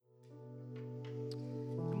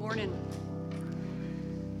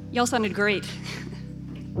Y'all sounded great.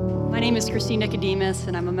 My name is Christine Nicodemus,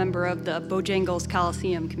 and I'm a member of the Bojangles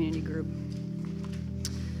Coliseum Community Group.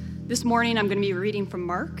 This morning, I'm going to be reading from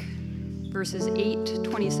Mark, verses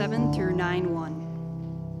 8:27 through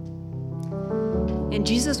 9:1. And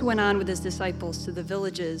Jesus went on with his disciples to the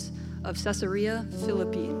villages of Caesarea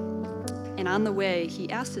Philippi. And on the way, he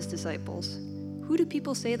asked his disciples, "Who do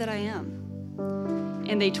people say that I am?"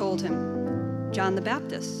 And they told him, "John the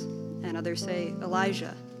Baptist," and others say,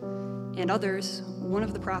 "Elijah," and others, "one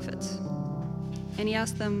of the prophets." And he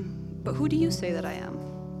asked them, "But who do you say that I am?"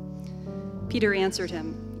 Peter answered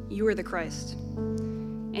him, "You are the Christ."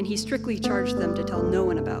 And he strictly charged them to tell no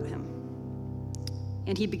one about him.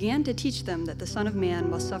 And he began to teach them that the Son of Man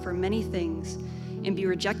must suffer many things and be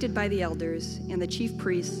rejected by the elders and the chief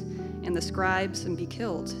priests and the scribes and be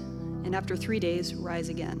killed, and after 3 days rise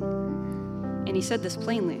again. And he said this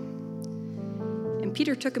plainly. And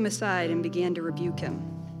Peter took him aside and began to rebuke him.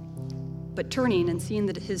 But turning and seeing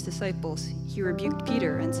his disciples, he rebuked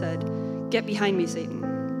Peter and said, "Get behind me, Satan.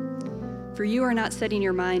 For you are not setting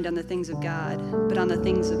your mind on the things of God, but on the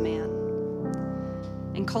things of man."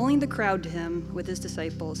 And calling the crowd to him with his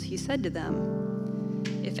disciples, he said to them,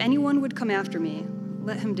 "If anyone would come after me,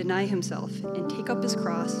 let him deny himself and take up his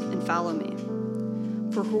cross and follow me.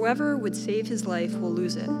 For whoever would save his life will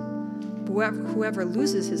lose it. But whoever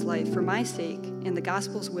loses his life for my sake and the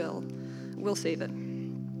gospel's will save it.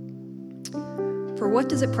 For what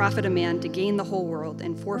does it profit a man to gain the whole world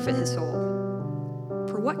and forfeit his soul?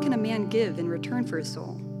 For what can a man give in return for his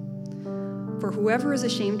soul? For whoever is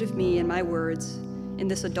ashamed of me and my words in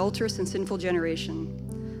this adulterous and sinful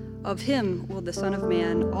generation, of him will the Son of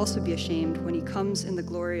Man also be ashamed when he comes in the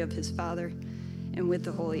glory of his Father and with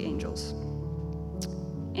the holy angels."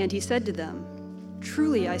 And he said to them,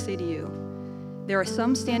 "Truly I say to you, there are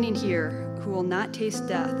some standing here who will not taste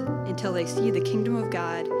death until they see the kingdom of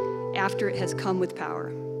God after it has come with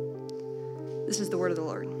power." This is the word of the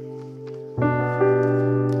Lord.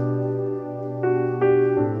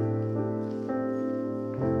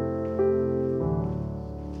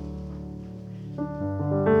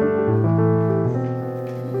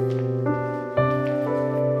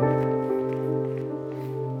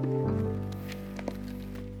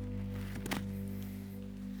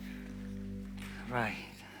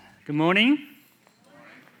 Good morning.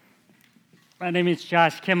 My name is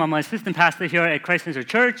Josh Kim. I'm an assistant pastor here at Christ Center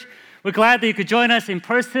Church. We're glad that you could join us in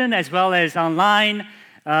person as well as online.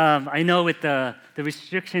 I know with the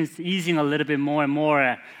restrictions easing a little bit more and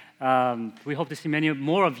more, we hope to see many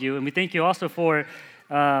more of you. And we thank you also for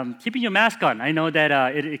keeping your mask on. I know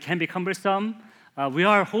that it can be cumbersome. We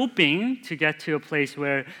are hoping to get to a place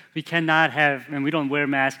where we cannot have, and we don't wear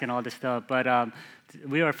masks and all this stuff, but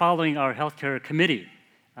we are following our healthcare committee.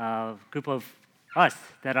 Group of us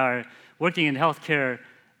that are working in the healthcare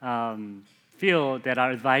field that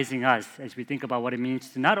are advising us as we think about what it means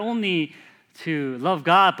to not only to love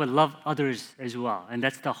God, but love others as well. And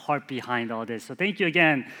that's the heart behind all this. So thank you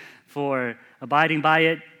again for abiding by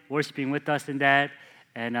it, worshiping with us in that.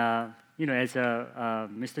 And, as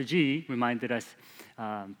Mr. G reminded us,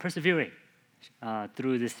 persevering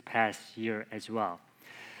through this past year as well.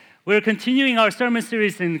 We're continuing our sermon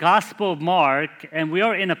series in Gospel of Mark, and we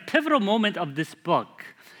are in a pivotal moment of this book.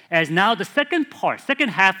 As now the second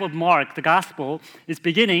half of Mark, the Gospel, is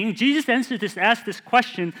beginning, Jesus asked this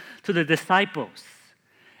question to the disciples.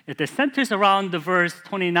 It centers around the verse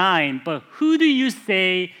 29, "But who do you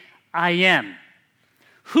say I am?"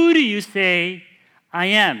 Who do you say I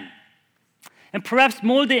am? And perhaps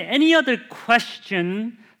more than any other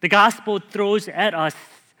question the Gospel throws at us,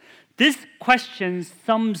 this question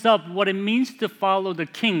sums up what it means to follow the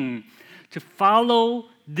King, to follow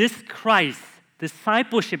this Christ.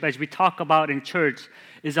 Discipleship, as we talk about in church,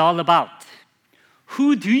 is all about.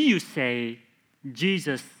 Who do you say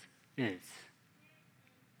Jesus is?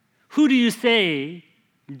 Who do you say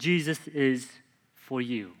Jesus is for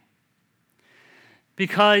you?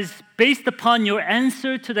 Because based upon your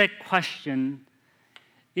answer to that question,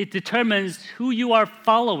 it determines who you are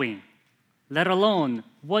following, let alone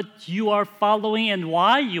what you are following and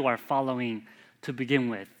why you are following to begin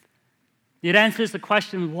with. It answers the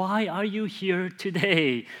question, why are you here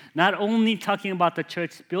today? Not only talking about the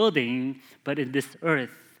church building, but in this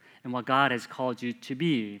earth and what God has called you to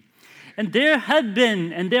be. And there have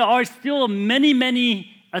been, and there are still many,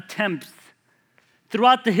 many attempts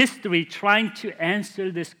throughout the history trying to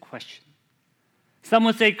answer this question. Some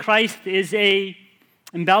would say Christ is an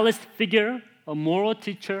embellished figure, a moral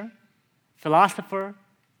teacher, philosopher,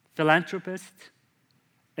 philanthropist,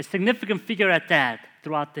 a significant figure at that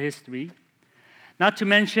throughout the history. Not to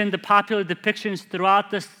mention the popular depictions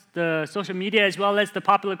throughout the social media as well as the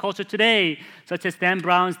popular culture today, such as Dan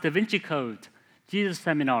Brown's Da Vinci Code, Jesus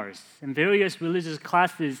seminars, and various religious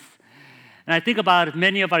classes. And I think about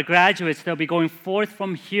many of our graduates that will be going forth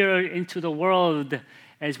from here into the world,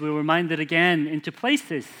 as we're reminded again, into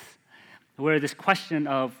places where this question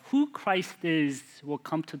of who Christ is will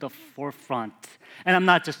come to the forefront. And I'm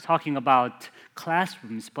not just talking about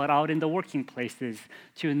classrooms, but out in the working places,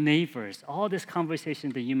 to your neighbors. All this conversation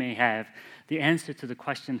that you may have, the answer to the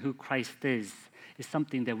question who Christ is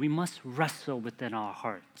something that we must wrestle within our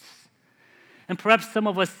hearts. And perhaps some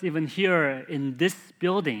of us even here in this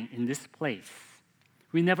building, in this place,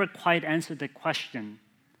 we never quite answered the question.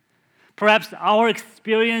 Perhaps our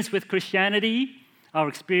experience with Christianity, our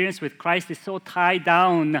experience with Christ is so tied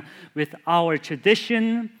down with our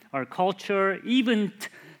tradition, our culture, even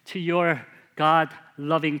to your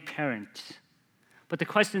God-loving parents. But the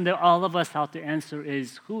question that all of us have to answer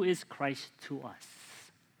is, who is Christ to us?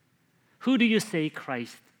 Who do you say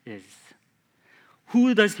Christ is?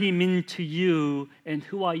 Who does he mean to you, and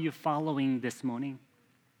who are you following this morning?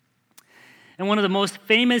 And one of the most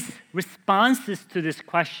famous responses to this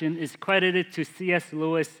question is credited to C.S.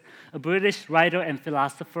 Lewis, a British writer and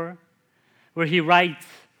philosopher, where he writes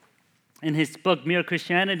in his book, Mere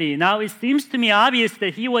Christianity, "Now it seems to me obvious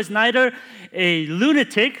that he was neither a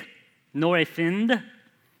lunatic nor a fiend,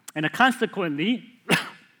 and consequently,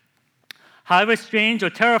 however strange or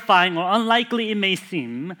terrifying or unlikely it may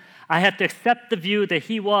seem, I have to accept the view that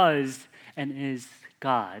he was and is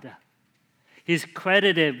God." He's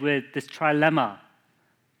credited with this trilemma,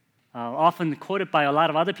 often quoted by a lot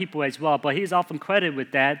of other people as well, but he's often credited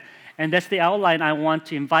with that. And that's the outline I want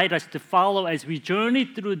to invite us to follow as we journey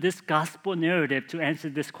through this gospel narrative to answer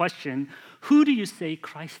this question: who do you say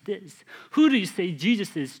Christ is? Who do you say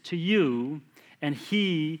Jesus is to you? And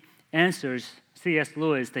he answers, C.S.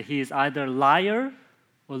 Lewis, that he is either liar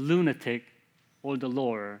or lunatic or the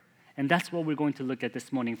Lord. And that's what we're going to look at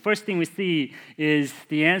this morning. First thing we see is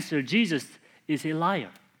the answer: Jesus is a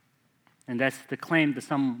liar. And that's the claim that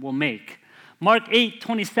some will make. Mark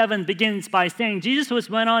 8:27 begins by saying, Jesus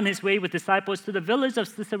went on his way with disciples to the village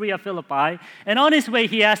of Caesarea Philippi, and on his way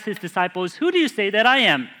he asked his disciples, "Who do you say that I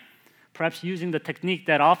am?" Perhaps using the technique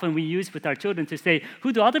that often we use with our children to say,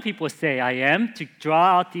 "Who do other people say I am?" to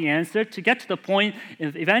draw out the answer, to get to the point,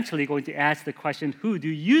 and eventually going to ask the question, "Who do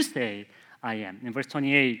you say I am?" In verse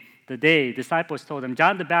 28, the disciples told him,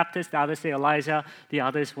 John the Baptist, the others say Elijah, the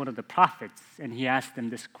others one of the prophets. And he asked them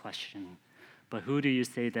this question, "But who do you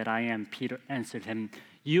say that I am?" Peter answered him,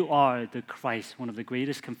 "You are the Christ," one of the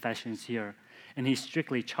greatest confessions here. And he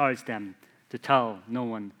strictly charged them to tell no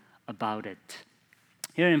one about it.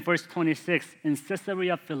 Here in verse 26, in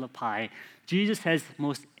Caesarea Philippi, Jesus has the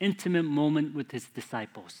most intimate moment with his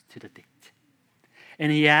disciples to the date.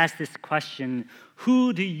 And he asked this question,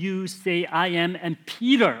 "Who do you say I am?" And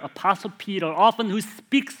Peter, Apostle Peter, often who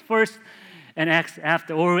speaks first and acts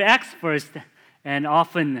after, or who acts first and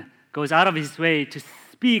often goes out of his way to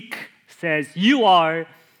speak, says, "You are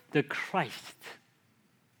the Christ."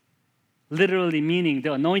 Literally meaning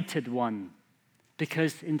the anointed one.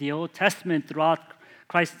 Because in the Old Testament, throughout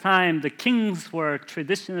Christ's time, the kings were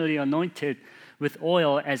traditionally anointed with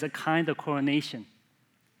oil as a kind of coronation.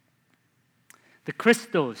 The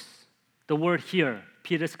Christos, the word here,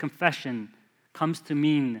 Peter's confession, comes to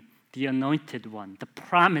mean the anointed one, the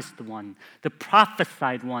promised one, the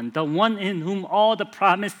prophesied one, the one in whom all the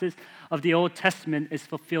promises of the Old Testament is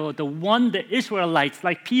fulfilled, the one the Israelites,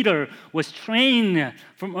 like Peter, was trained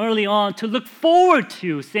from early on to look forward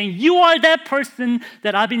to, saying, "You are that person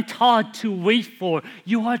that I've been taught to wait for.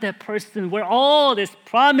 You are that person where all these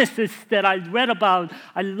promises that I read about,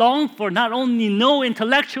 I long for, not only know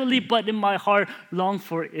intellectually, but in my heart, long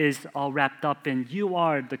for is all wrapped up in. You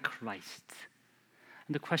are the Christ."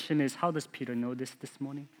 And the question is, how does Peter know this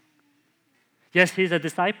morning? Yes, he's a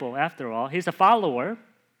disciple after all. He's a follower.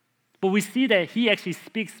 But we see that he actually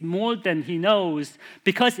speaks more than he knows,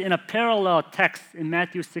 because in a parallel text in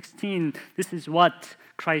Matthew 16, this is what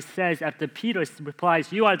Christ says after Peter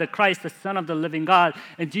replies, "You are the Christ, the Son of the living God."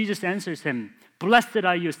 And Jesus answers him, "Blessed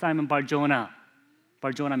are you, Simon Bar-Jonah."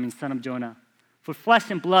 Bar-Jonah means son of Jonah. "For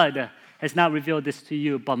flesh and blood has not revealed this to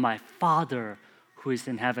you, but my Father who is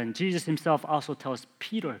in heaven." Jesus himself also tells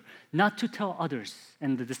Peter not to tell others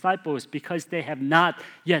and the disciples, because they have not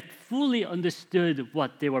yet fully understood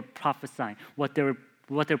what they were prophesying, what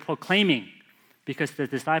they're proclaiming, because the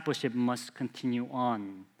discipleship must continue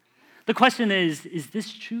on. The question is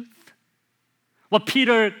this truth? What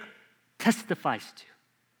Peter testifies to.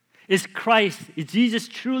 Is Jesus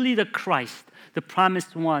truly the Christ, the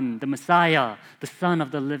promised one, the Messiah, the Son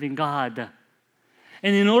of the living God?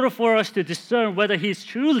 And in order for us to discern whether he's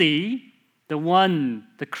truly the one,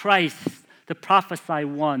 the Christ, the prophesied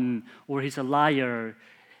one, or he's a liar,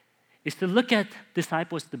 is to look at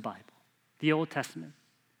disciples of the Bible, the Old Testament,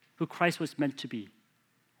 who Christ was meant to be.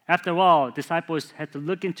 After all, disciples had to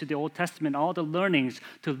look into the Old Testament, all the learnings,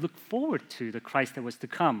 to look forward to the Christ that was to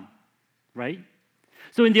come, right?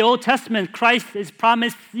 So in the Old Testament, Christ is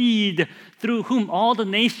promised seed through whom all the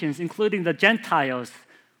nations, including the Gentiles,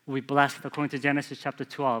 will be blessed, according to Genesis chapter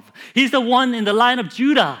 12. He's the one in the line of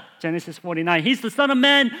Judah, Genesis 49. He's the Son of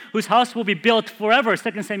Man whose house will be built forever,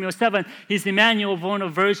 2 Samuel 7. He's Emmanuel, born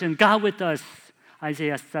of virgin, God with us,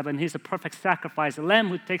 Isaiah 7. He's a perfect sacrifice, a lamb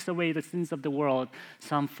who takes away the sins of the world,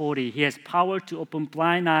 Psalm 40. He has power to open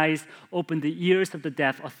blind eyes, open the ears of the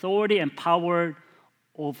deaf, authority and power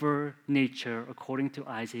over nature, according to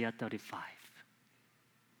Isaiah 35.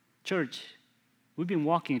 Church, we've been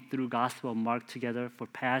walking through Gospel of Mark together for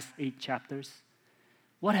past 8 chapters.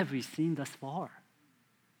 What have we seen thus far?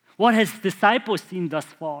 What has disciples seen thus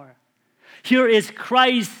far? Here is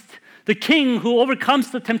Christ, the King who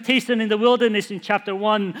overcomes the temptation in the wilderness in chapter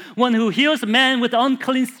 1, one who heals a man with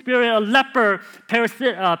unclean spirit, a leper,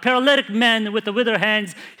 paralytic man with the withered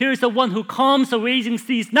hands. Here is the one who calms the raging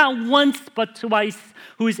seas, not once but twice,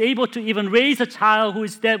 who is able to even raise a child who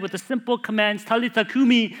is dead with the simple commands, Talitha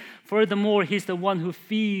Kumi. Furthermore, he's the one who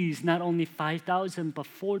feeds not only 5,000 but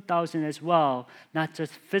 4,000 as well, not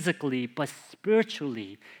just physically but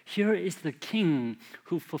spiritually. Here is the King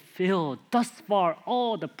who fulfilled thus far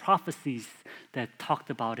all the prophecies that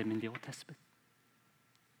talked about him in the Old Testament.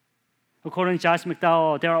 According to Josh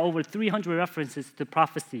McDowell, there are over 300 references to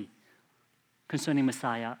prophecy concerning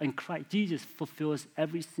Messiah, and Christ, Jesus fulfills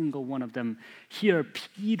every single one of them. Here,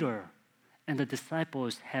 Peter and the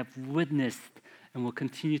disciples have witnessed and will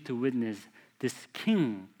continue to witness this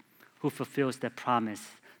King who fulfills that promise,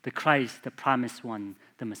 the Christ, the promised one,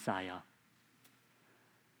 the Messiah.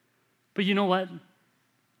 But you know what?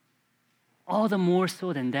 All the more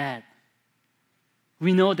so than that,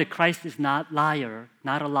 we know that Christ is not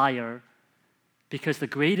a liar, because the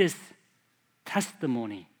greatest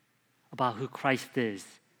testimony about who Christ is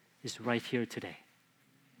right here today.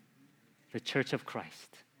 The Church of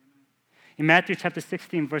Christ. In Matthew chapter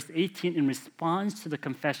 16, verse 18, in response to the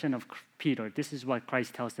confession of Peter, this is what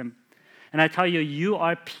Christ tells him. And I tell you, you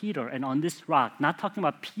are Peter, and on this rock, not talking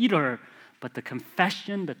about Peter, but the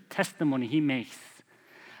confession, the testimony he makes,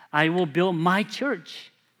 I will build my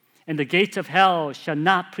church, and the gates of hell shall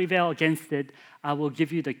not prevail against it. I will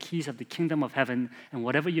give you the keys of the kingdom of heaven, and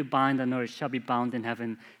whatever you bind on earth shall be bound in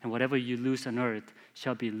heaven, and whatever you loose on earth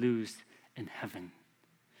shall be loosed in heaven.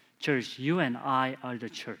 Church, you and I are the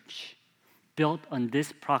church, built on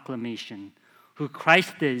this proclamation. Who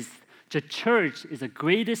Christ is, the church is the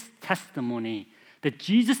greatest testimony that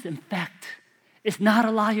Jesus, in fact, is not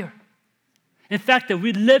a liar. In fact, that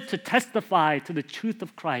we live to testify to the truth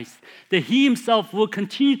of Christ, that he himself will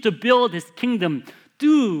continue to build his kingdom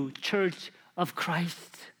through Church of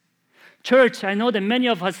Christ. Church, I know that many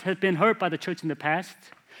of us have been hurt by the church in the past.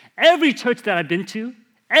 Every church that I've been to,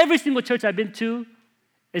 every single church I've been to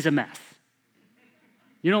is a mess.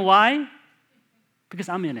 You know why? Because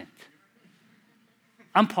I'm in it.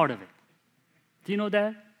 I'm part of it. Do you know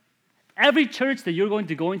that? Every church that you're going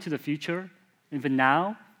to go into the future, even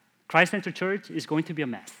now, Christ Central Church is going to be a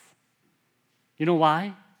mess. You know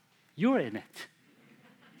why? You're in it.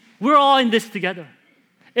 We're all in this together.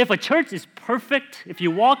 If a church is perfect, if you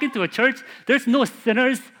walk into a church, there's no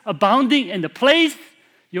sinners abounding in the place,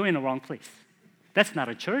 you're in the wrong place. That's not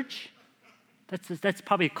a church. That's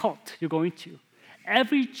probably a cult you're going to.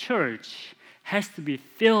 Every church has to be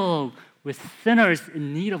filled with sinners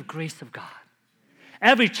in need of grace of God.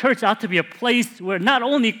 Every church ought to be a place where not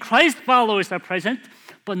only Christ followers are present,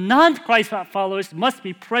 but non-Christ followers must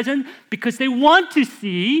be present because they want to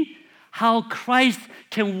see how Christ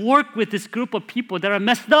can work with this group of people that are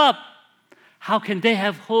messed up. How can they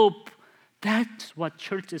have hope? That's what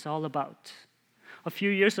church is all about. A few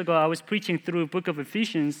years ago, I was preaching through the book of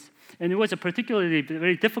Ephesians, and it was a particularly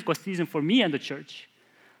very difficult season for me and the church.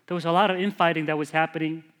 There was a lot of infighting that was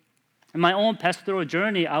happening. In my own pastoral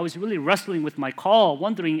journey, I was really wrestling with my call,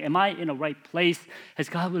 wondering, am I in the right place? Has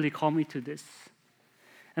God really called me to this?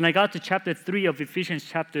 And I got to chapter 3 of Ephesians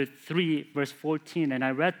chapter 3, verse 14, and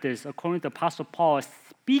I read this according to Apostle Paul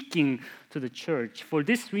speaking to the church. For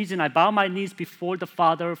this reason, I bow my knees before the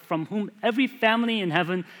Father, from whom every family in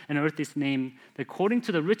heaven and earth is named, that according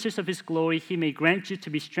to the riches of his glory, he may grant you to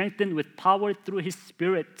be strengthened with power through his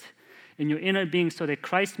Spirit in your inner being, so that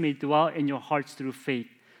Christ may dwell in your hearts through faith,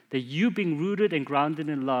 that you, being rooted and grounded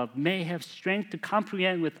in love, may have strength to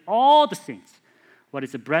comprehend with all the saints what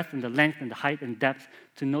is the breadth and the length and the height and depth,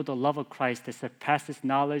 to know the love of Christ that surpasses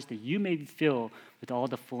knowledge, that you may be filled with all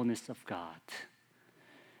the fullness of God.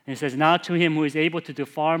 And it says, now to him who is able to do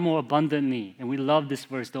far more abundantly, and we love this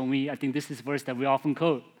verse, don't we? I think this is a verse that we often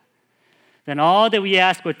quote, than all that we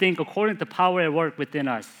ask or think according to the power at work within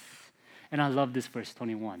us. And I love this verse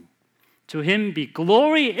 21. To him be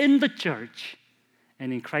glory in the church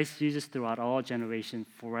and in Christ Jesus throughout all generations,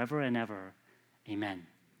 forever and ever. Amen.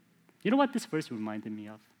 You know what this verse reminded me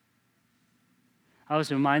of? I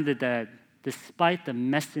was reminded that despite the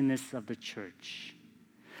messiness of the church,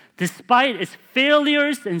 despite its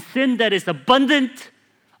failures and sin that is abundant,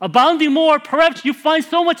 abounding more, perhaps you find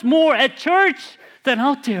so much more at church than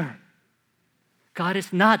out there. God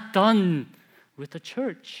is not done with the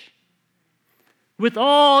church. With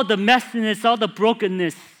all the messiness, all the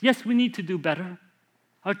brokenness, yes, we need to do better.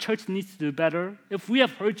 Our church needs to do better. If we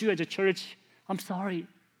have hurt you as a church, I'm sorry.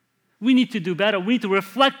 We need to do better. We need to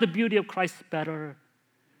reflect the beauty of Christ better.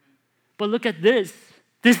 But look at this.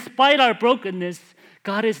 Despite our brokenness,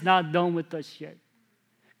 God is not done with us yet.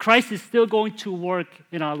 Christ is still going to work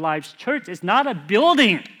in our lives. Church is not a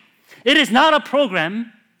building. It is not a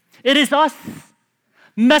program. It is us,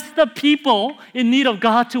 messed up people in need of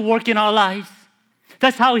God to work in our lives.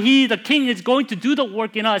 That's how He, the King, is going to do the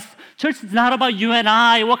work in us. Church is not about you and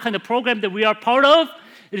I, what kind of program that we are part of.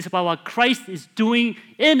 It is about what Christ is doing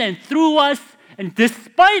in and through us. And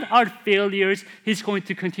despite our failures, He's going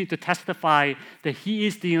to continue to testify that He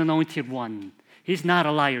is the anointed one. He's not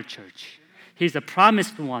a liar, church. He's the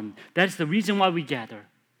promised one. That's the reason why we gather.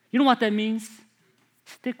 You know what that means?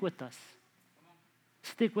 Stick with us.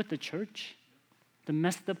 Stick with the church, the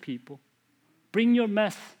messed up people. Bring your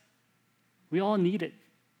mess. We all need it.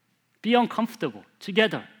 Be uncomfortable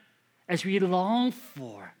together as we long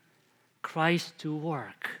for Christ to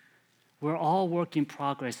work. We're all work in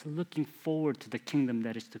progress, looking forward to the kingdom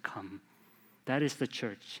that is to come. That is the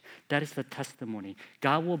church. That is the testimony.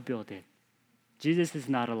 God will build it. Jesus is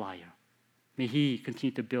not a liar. May He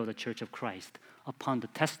continue to build the church of Christ upon the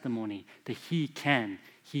testimony that He can,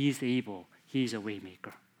 He is able, He is a way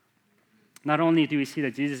maker. Not only do we see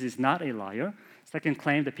that Jesus is not a liar, second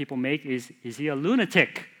claim that people make is He a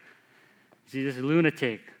lunatic? Jesus is a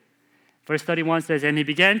lunatic. Verse 31 says, and He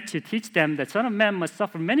began to teach them that Son of Man must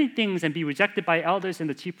suffer many things and be rejected by elders and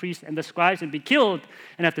the chief priests and the scribes and be killed,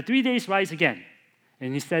 and after 3 days rise again.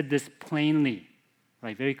 And He said this plainly,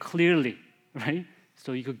 right, very clearly, right?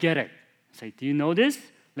 So you could get it. Say, do you know this?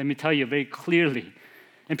 Let me tell you very clearly.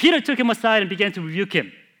 And Peter took Him aside and began to rebuke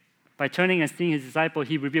Him. By turning and seeing His disciple,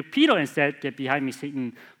 He rebuked Peter and said, get behind me,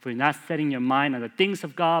 Satan, for you're not setting your mind on the things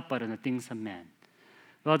of God, but on the things of man.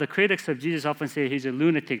 Well, the critics of Jesus often say He's a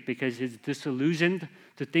lunatic because He's disillusioned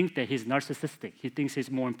to think that He's narcissistic. He thinks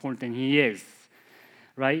He's more important than He is,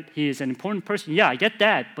 right? He is an important person. Yeah, I get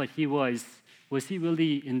that, but was He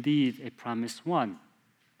really indeed a promised one?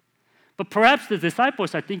 But perhaps the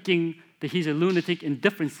disciples are thinking that He's a lunatic in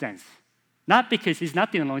different sense. Not because He's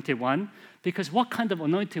not the anointed one, because what kind of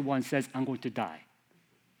anointed one says, I'm going to die?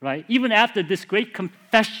 Right? Even after this great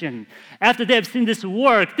confession, after they have seen this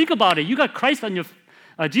work, think about it. You got Christ on your,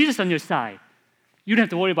 Jesus on your side. You don't have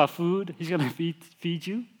to worry about food. He's going to feed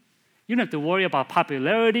you. You don't have to worry about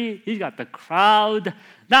popularity. He's got the crowd.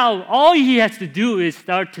 Now, all He has to do is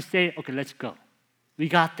start to say, okay, let's go. We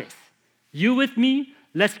got this. You with me?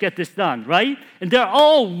 Let's get this done, right? And they're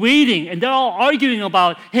all waiting and they're all arguing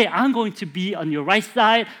about, hey, I'm going to be on your right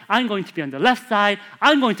side. I'm going to be on the left side.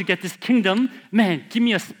 I'm going to get this kingdom. Man, give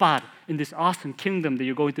me a spot in this awesome kingdom that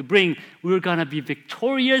you're going to bring. We're going to be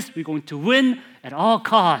victorious. We're going to win at all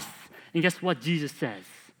costs. And guess what Jesus says?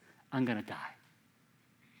 I'm going to die.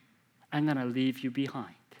 I'm going to leave you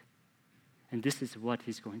behind. And this is what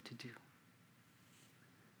He's going to do.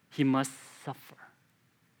 He must suffer.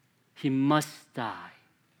 He must die.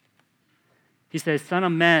 He says, Son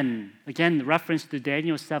of Man, again, reference to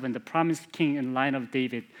Daniel 7, the promised king in line of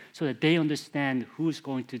David, so that they understand who's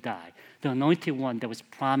going to die, the anointed one that was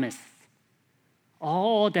promised.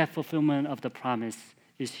 All that fulfillment of the promise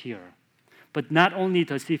is here. But not only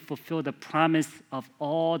does He fulfill the promise of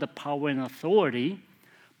all the power and authority,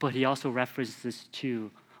 but He also references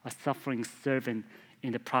to a suffering servant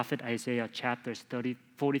in the prophet Isaiah chapters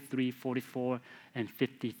 43, 44, and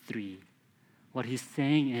 53. What He's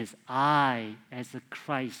saying is, I, as the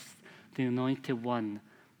Christ, the anointed one,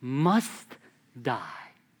 must die.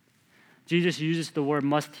 Jesus uses the word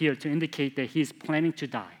must here to indicate that He's planning to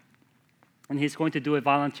die. And He's going to do it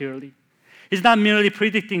voluntarily. He's not merely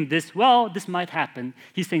predicting this, well, this might happen.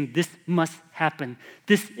 He's saying this must happen.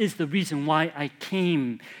 This is the reason why I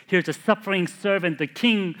came. Here's a suffering servant, the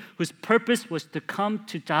king whose purpose was to come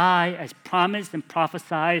to die as promised and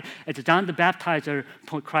prophesied, as John the Baptizer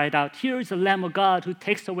cried out, here is the Lamb of God who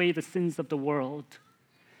takes away the sins of the world.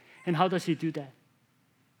 And how does he do that?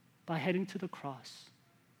 By heading to the cross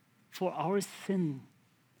for our sin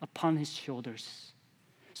upon his shoulders,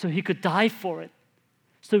 so he could die for it,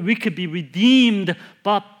 so we could be redeemed,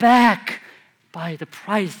 bought back by the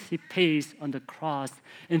price he pays on the cross.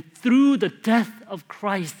 And through the death of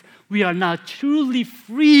Christ, we are now truly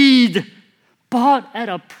freed, bought at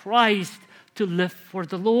a price to live for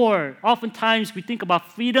the Lord. Oftentimes, we think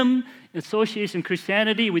about freedom in association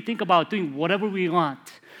Christianity. We think about doing whatever we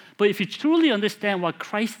want. But if you truly understand what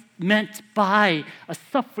Christ meant by a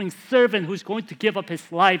suffering servant who's going to give up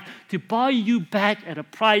his life to buy you back at a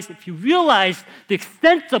price, if you realize the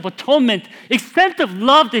extent of atonement, extent of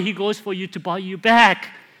love that he goes for you to buy you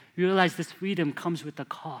back, you realize this freedom comes with a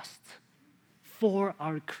cost for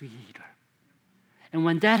our Creator. And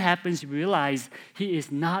when that happens, you realize he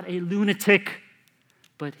is not a lunatic,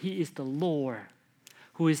 but he is the Lord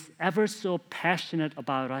who is ever so passionate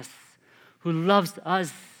about us, who loves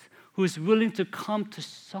us, who is willing to come to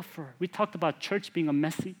suffer. We talked about church being a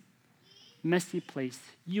messy place.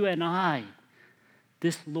 You and I,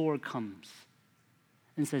 this Lord comes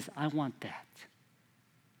and says, I want that.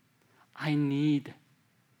 I need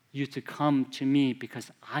you to come to me because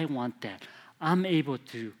I want that. I'm able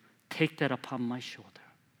to take that upon my shoulder.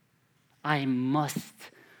 I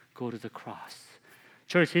must go to the cross.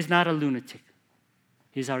 Church, he's not a lunatic.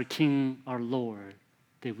 He's our King, our Lord,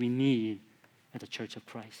 that we need at the Church of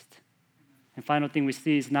Christ. And final thing we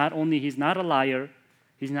see is not only he's not a liar,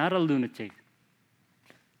 he's not a lunatic.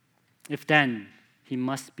 If then, he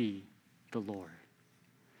must be the Lord.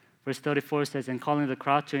 Verse 34 says, and calling the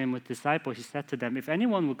crowd to him with disciples, he said to them, if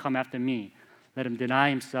anyone will come after me, let him deny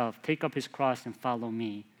himself, take up his cross and follow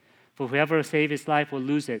me. For whoever saves his life will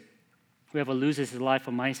lose it. Whoever loses his life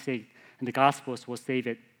for my sake and the gospel's will save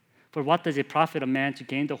it. For what does it profit a man to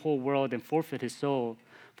gain the whole world and forfeit his soul?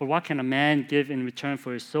 For what can a man give in return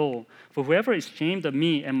for his soul? For whoever is ashamed of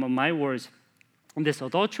me and of my words in this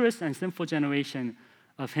adulterous and sinful generation,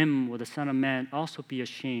 of him will the Son of Man also be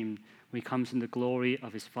ashamed when he comes in the glory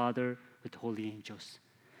of his Father with holy angels.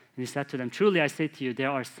 And he said to them, truly I say to you, there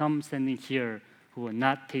are some standing here who will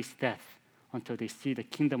not taste death until they see the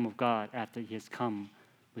kingdom of God after he has come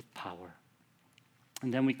with power.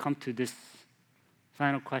 And then we come to this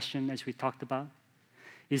final question as we talked about.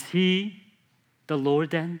 Is he the Lord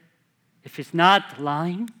then? If he's not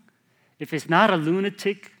lying, if he's not a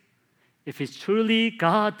lunatic, if he's truly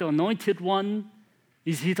God, the anointed one,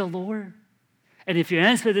 is he the Lord? And if your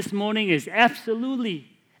answer this morning is absolutely,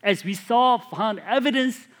 as we saw, found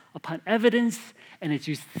evidence upon evidence, and as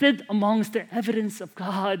you sit amongst the evidence of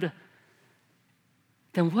God,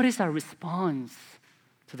 then what is our response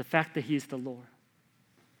to the fact that he is the Lord?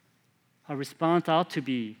 Our response ought to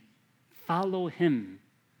be, follow him,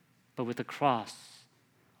 but with a cross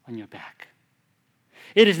on your back.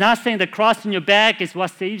 It is not saying the cross on your back is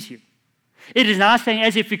what saves you. It is not saying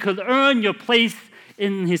as if you could earn your place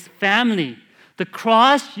in his family. The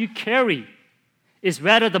cross you carry is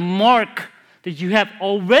rather the mark that you have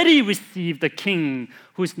already received the King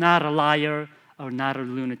who is not a liar or not a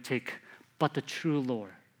lunatic, but the true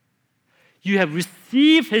Lord. You have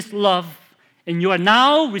received his love, and you are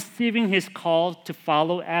now receiving his call to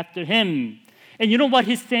follow after him. And you know what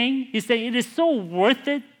he's saying? He's saying it is so worth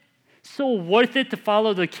it to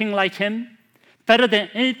follow the King like him, better than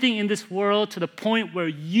anything in this world, to the point where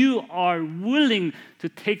you are willing to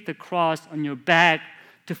take the cross on your back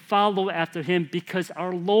to follow after him, because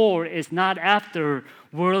our Lord is not after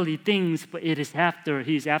worldly things, but he's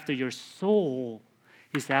after your soul.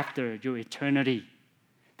 He's after your eternity.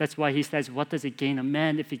 That's why he says, what does it gain a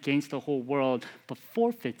man if he gains the whole world but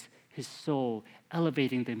forfeits his soul,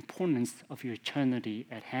 elevating the importance of your eternity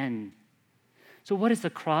at hand? So what is the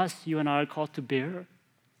cross you and I are called to bear?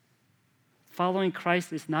 Following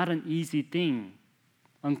Christ is not an easy thing,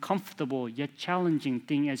 uncomfortable yet challenging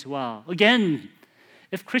thing as well. Again,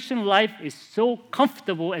 if Christian life is so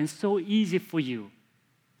comfortable and so easy for you,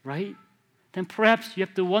 right? Then perhaps you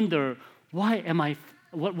have to wonder, what am I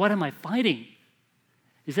fighting?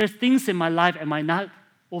 Is there things in my life am I not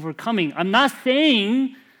overcoming? I'm not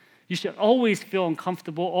saying you should always feel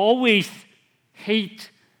uncomfortable, always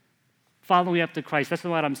hate following after Christ. That's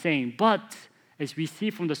not what I'm saying. But as we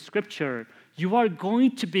see from the scripture, you are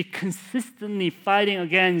going to be consistently fighting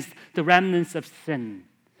against the remnants of sin.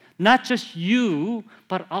 not just you,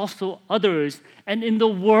 but also others and in the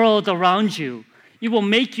world around you. It will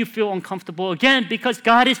make you feel uncomfortable again because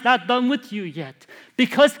God is not done with you yet.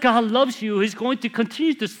 Because God loves you, He's going to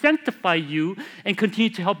continue to sanctify you and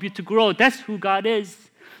continue to help you to grow. That's who God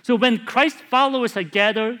is. So when Christ followers are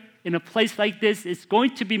gathered in a place like this, it's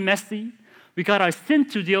going to be messy. We got our sin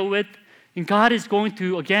to deal with. And God is going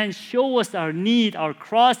to, again, show us our need. Our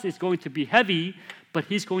cross is going to be heavy, but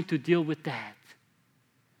He's going to deal with that.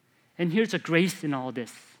 And here's a grace in all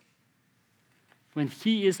this. When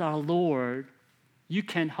He is our Lord, you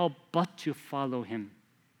can't help but to follow Him.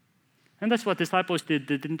 And that's what disciples did,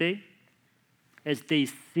 didn't they? As they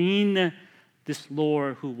seen this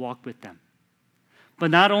Lord who walked with them.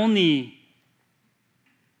 But not only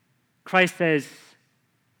Christ says,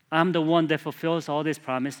 I'm the one that fulfills all these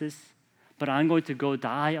promises, but I'm going to go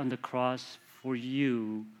die on the cross for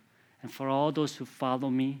you and for all those who follow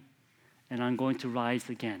me, and I'm going to rise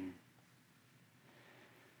again.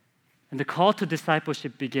 And the call to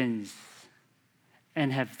discipleship begins,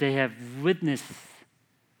 and they have witnessed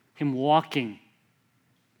Him walking,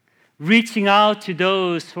 reaching out to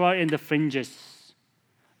those who are in the fringes,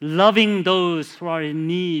 loving those who are in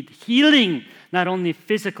need, healing not only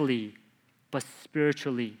physically, but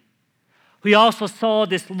spiritually. We also saw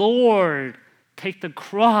this Lord take the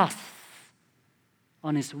cross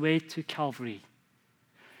on His way to Calvary.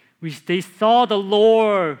 They saw the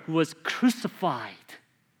Lord who was crucified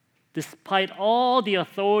despite all the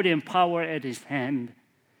authority and power at His hand.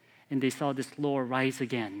 And they saw this Lord rise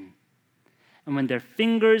again. And when their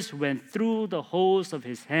fingers went through the holes of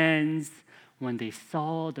His hands, when they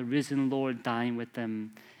saw the risen Lord dying with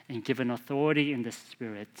them and given authority in the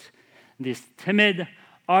Spirit, these timid,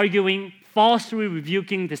 arguing, falsely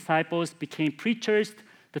rebuking disciples became preachers,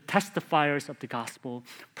 the testifiers of the gospel,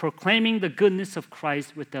 proclaiming the goodness of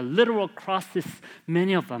Christ with their literal crosses.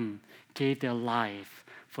 Many of them gave their life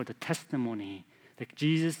for the testimony that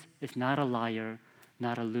Jesus is not a liar,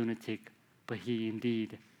 not a lunatic, but He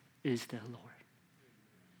indeed is the Lord.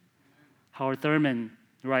 Howard Thurman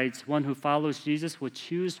writes, one who follows Jesus will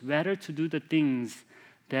choose whether to do the things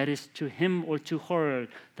that is to him or to her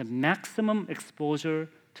the maximum exposure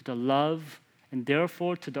to the love and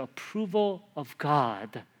therefore to the approval of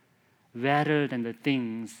God, rather than the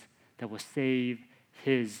things that will save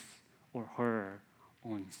his or her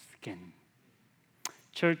own skin.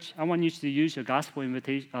 Church, I want you to use your gospel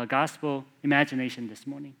imagination this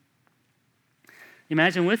morning.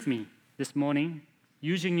 Imagine with me this morning,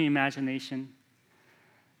 using your imagination.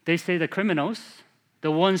 They say the criminals,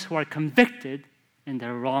 the ones who are convicted in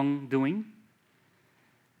their wrongdoing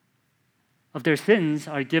of their sins,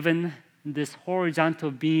 are given this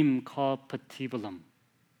horizontal beam called patibulum.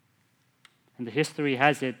 And the history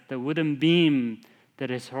has it, the wooden beam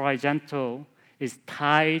that is horizontal is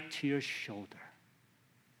tied to your shoulder.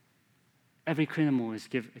 Every criminal is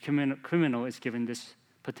given this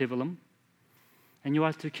patibulum, and you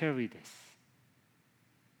are to carry this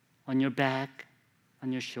on your back,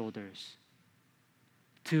 on your shoulders,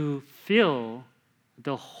 to feel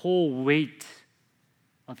the whole weight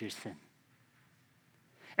of your sin.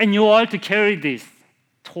 And you are to carry this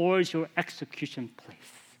towards your execution place.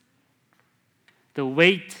 The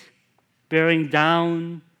weight bearing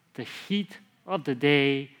down the heat of the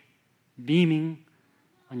day, beaming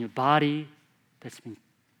on your body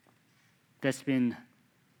that's been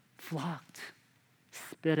flogged,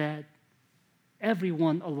 spit at,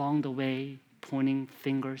 everyone along the way pointing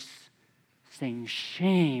fingers, saying,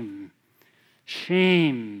 shame,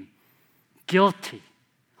 shame, guilty.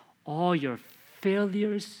 All your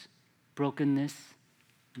failures, brokenness,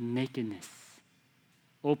 nakedness,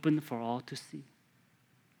 open for all to see.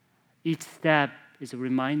 Each step is a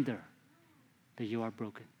reminder that you are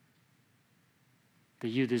broken, that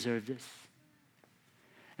you deserve this.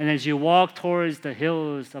 And as you walk towards the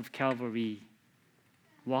hills of Calvary,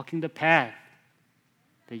 walking the path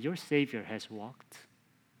that your Savior has walked,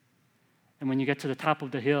 and when you get to the top of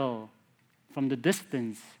the hill, from the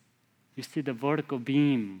distance, you see the vertical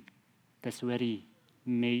beam that's ready,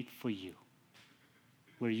 made for you,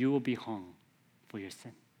 where you will be hung for your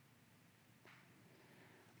sin.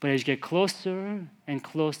 But as you get closer and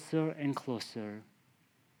closer and closer,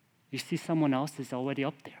 you see someone else is already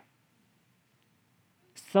up there.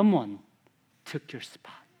 Someone took your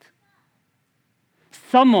spot.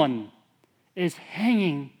 Someone is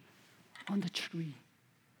hanging on the tree.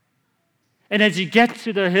 And as you get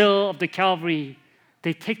to the hill of the Calvary,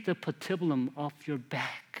 they take the patibulum off your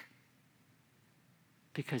back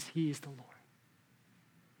because He is the Lord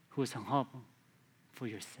who is hung up for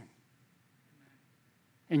your sin.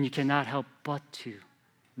 And you cannot help but to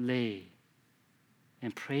lay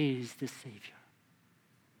and praise the Savior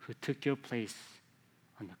who took your place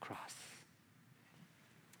on the cross.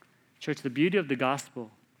 Church, the beauty of the gospel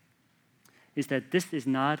is that this is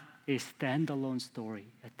not a standalone story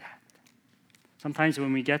at that. Sometimes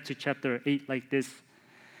when we get to chapter 8 like this,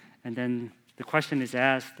 and then the question is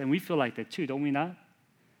asked, and we feel like that too, don't we not?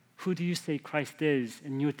 Who do you say Christ is?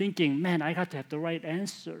 And you're thinking, man, I got to have the right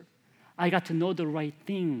answer. I got to know the right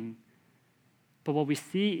thing. But what we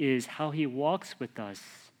see is how he walks with us.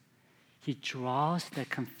 He draws that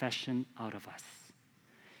confession out of us.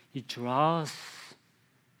 He draws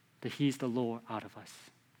that he's the Lord out of us.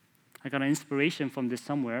 I got an inspiration from this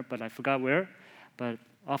somewhere, but I forgot where. But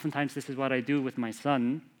oftentimes this is what I do with my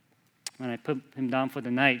son when I put him down for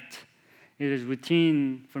the night. It is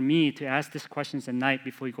routine for me to ask these questions at night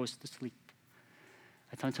before he goes to sleep.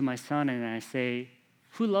 I turn to my son and I say,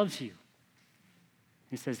 who loves you?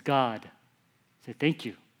 He says, God. I say, thank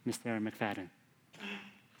you, Mr. Aaron McFadden.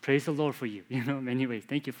 Praise the Lord for you. In many ways.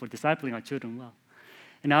 Thank you for discipling our children well.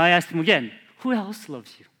 And now I ask him again, who else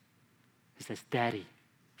loves you? He says, Daddy.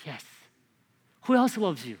 Yes. Who else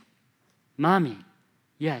loves you? Mommy.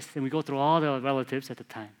 Yes. And we go through all the relatives at the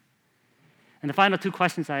time. And the final two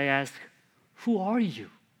questions I ask, who are you?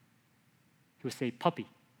 He would say, puppy.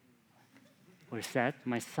 Or Seth,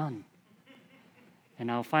 my son. And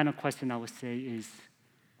our final question I would say is,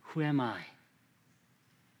 who am I?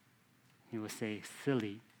 He would say,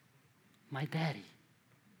 silly, my daddy.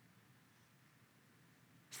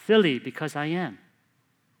 Silly because I am.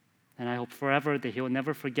 And I hope forever that he will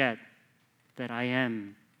never forget that I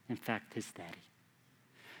am, in fact, his daddy.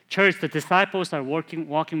 Church, the disciples are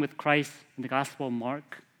walking with Christ in the Gospel of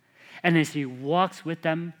Mark. And as he walks with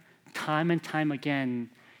them, time and time again,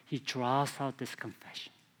 he draws out this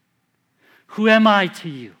confession. Who am I to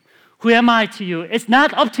you? Who am I to you? It's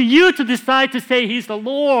not up to you to decide to say he's the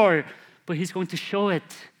Lord, but he's going to show it,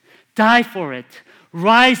 die for it,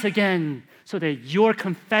 rise again, so that your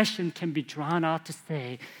confession can be drawn out to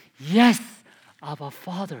say, yes, Abba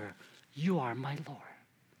Father, you are my Lord.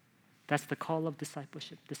 That's the call of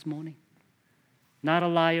discipleship this morning. Not a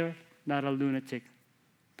liar, not a lunatic,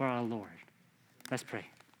 but our Lord. Let's pray.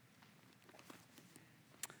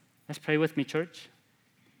 Let's pray with me, church.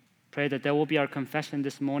 Pray that there will be our confession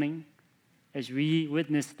this morning as we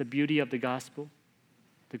witness the beauty of the gospel,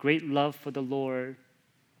 the great love for the Lord,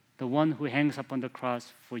 the one who hangs up on the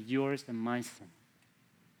cross for yours and my sin.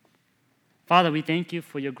 Father, we thank you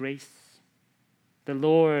for your grace. The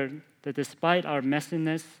Lord, that despite our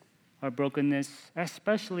messiness, our brokenness,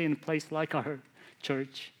 especially in a place like our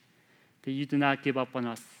church, that you do not give up on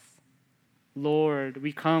us. Lord,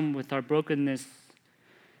 we come with our brokenness,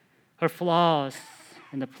 our flaws,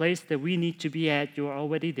 and the place that we need to be at, you are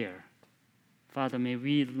already there. Father, may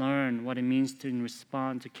we learn what it means to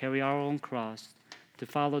respond, to carry our own cross, to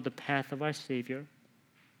follow the path of our Savior.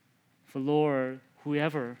 For Lord,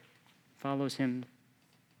 whoever follows him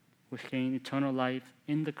will gain eternal life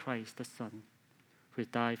in the Christ, the Son, who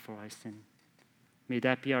died for our sin. May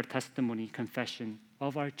that be our testimony, confession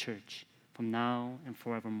of our church from now and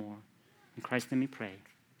forevermore. In Christ's name we pray.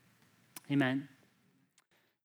 Amen.